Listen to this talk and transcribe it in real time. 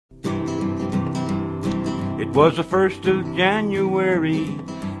It was the 1st of January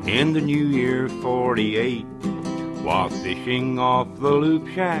in the new year 48. While fishing off the loop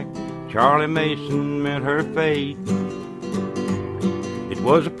shack, Charlie Mason met her fate. It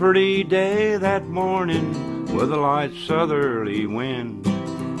was a pretty day that morning with a light southerly wind.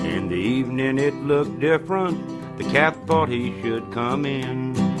 In the evening it looked different, the cap thought he should come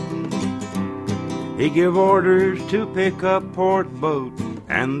in. He gave orders to pick up port boat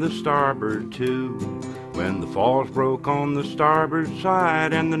and the starboard too, when the falls broke on the starboard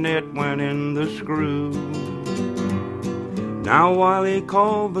side and the net went in the screw. Now while he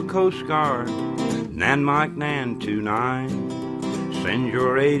called the Coast Guard, Nan Mike Nan 29, send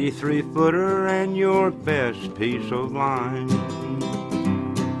your 83-footer and your best piece of line.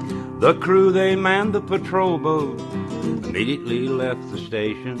 The crew, they manned the patrol boat, immediately left the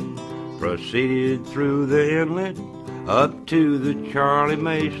station, proceeded through the inlet up to the Charlie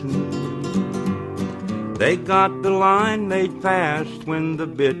Mason. They got the line made fast when the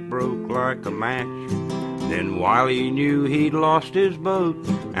bit broke like a match. Then Wiley knew he'd lost his boat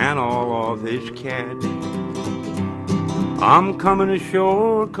and all of his catch. I'm coming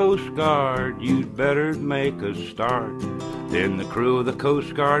ashore, Coast Guard, you'd better make a start. Then the crew of the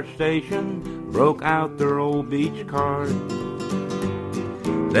Coast Guard station broke out their old beach card.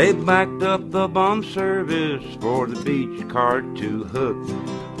 They backed up the bomb service for the beach card to hook.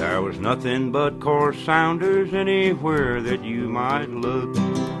 There was nothing but coarse sounders anywhere that you might look.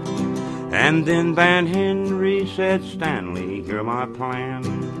 And then Van Henry said, Stanley, hear my plan.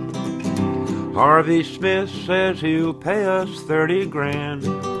 Harvey Smith says he'll pay us 30 grand.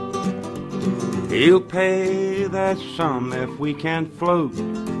 He'll pay that sum if we can float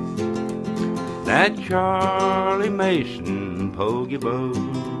that Charlie Mason Pogie boat.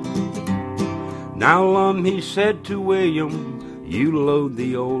 Now, Lum, he said to William, you load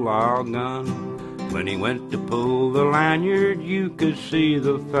the old Lyle gun. When he went to pull the lanyard, you could see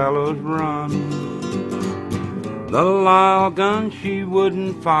the fellows run. The Lyle gun, she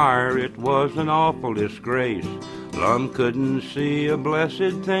wouldn't fire, it was an awful disgrace. Lum couldn't see a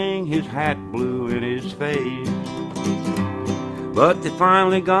blessed thing, his hat blew in his face. But they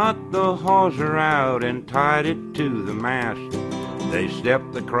finally got the hawser out and tied it to the mast. They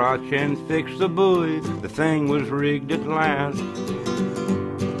stepped the crotch and fixed the buoy, the thing was rigged at last.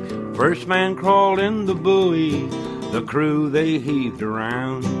 First man crawled in the buoy, the crew they heaved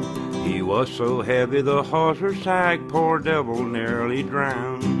around. He was so heavy the hawser sagged, poor devil nearly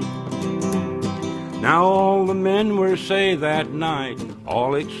drowned. Now all the men were saved that night,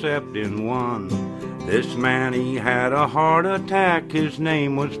 all except in one. This man, he had a heart attack, his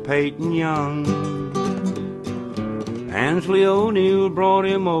name was Peyton Young. Ansley O'Neill brought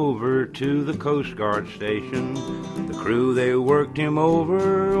him over to the Coast Guard station. The crew, they worked him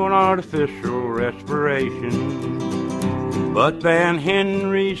over on artificial respiration. But Van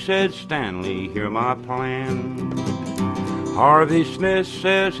Henry said, Stanley, hear my plan. Harvey Smith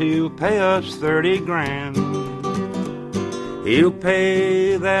says he'll pay us 30 grand. He'll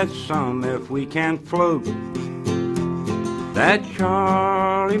pay that sum if we can float that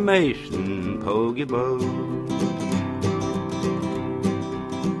Charlie Mason Pogie boat.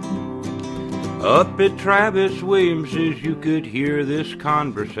 Up at Travis Williams's you could hear this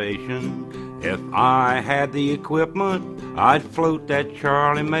conversation. If I had the equipment, I'd float that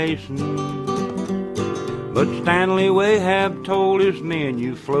Charlie Mason. But Stanley Wahab told his men,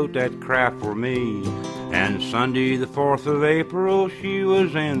 you float that craft for me. And Sunday the 4th of April, she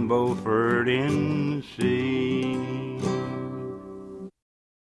was in Beaufort, NC.